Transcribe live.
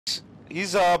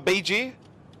He's BG.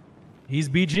 He's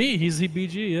BG. He's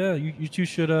BG. Yeah, you two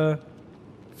should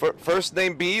First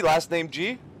name B, last name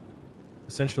G.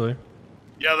 Essentially.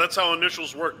 Yeah, that's how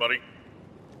initials work, buddy.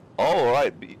 Oh, all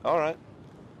right. B. All right.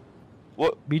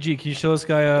 What? BG, can you show this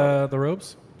guy the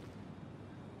ropes?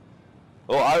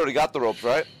 Oh, I already got the ropes,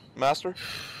 right, Master?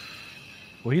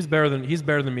 Well, he's better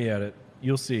than me at it.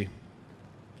 You'll see.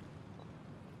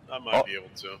 I might be able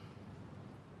to.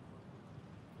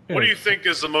 What do you think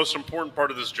is the most important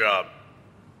part of this job?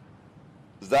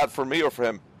 Is that for me or for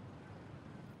him?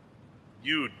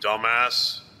 You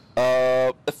dumbass.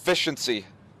 Efficiency,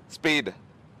 speed.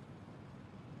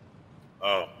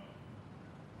 Oh.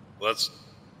 Well, that's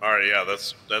all right. Yeah,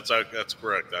 that's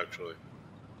correct actually.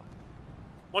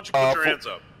 Why don't you put your hands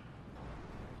up?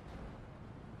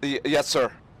 Yes,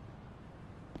 sir.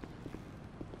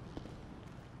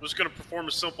 I'm just gonna perform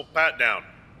a simple pat down.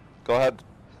 Go ahead.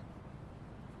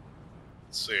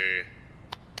 Let's see.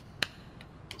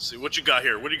 Let's see what you got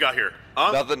here. What do you got here?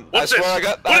 Huh? Nothing. What's I this? swear I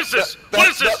got. What is this? What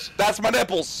is this? That's my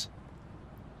nipples.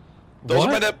 Those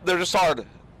are my nipples. They're just hard.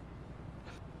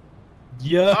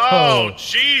 Yo. Oh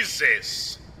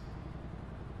Jesus!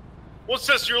 What's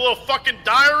this? Your little fucking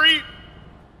diary?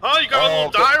 Huh? You got a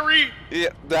little diary? Yeah,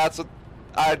 that's a.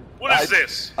 What is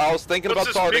this? I was thinking about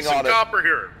starting on it. What's this piece of copper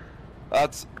here?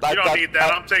 You don't need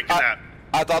that. I'm taking that.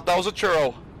 I thought that was a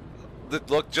churro. That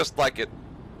looked just like it.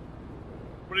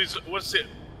 What's it?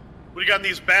 What do you got in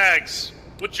these bags?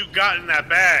 What you got in that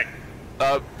bag?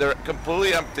 They're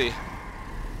completely empty.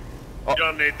 You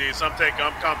don't need these. I'm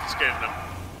confiscating them.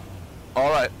 All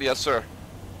right. Yes, sir.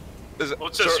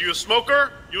 What's this? You a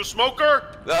smoker? You a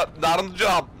smoker? Not on the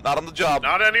job. Not on the job.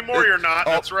 Not anymore. You're not.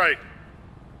 That's right.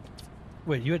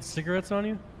 Wait, you had cigarettes on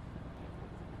you?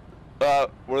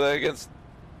 Were they against?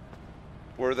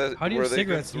 Were they? How do you have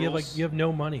cigarettes? You have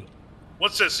no money.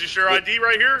 What's this? Is your ID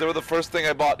right here? They were the first thing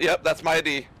I bought. Yep, that's my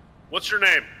ID. What's your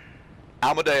name?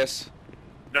 Amadeus.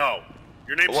 No,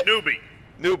 your name's Newbie.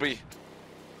 Newbie.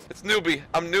 It's Newbie.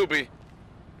 I'm Newbie.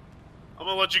 I'm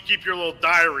gonna let you keep your little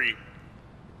diary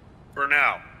for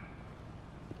now.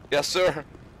 Yes, sir.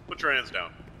 Put your hands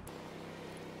down.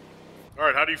 All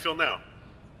right. How do you feel now?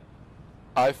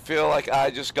 I feel like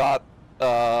I just got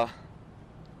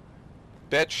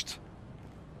bitched.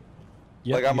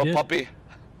 Yep, like I'm a puppy.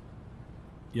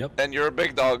 Yep. And you're a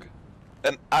big dog.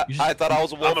 And I thought I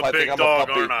was a wolf. I'm a big dog,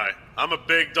 aren't I? I'm a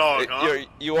big dog, huh?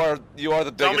 You are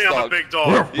the biggest dog. Tell me I'm a big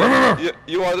dog.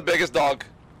 You are the biggest dog.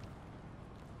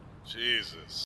 Jesus.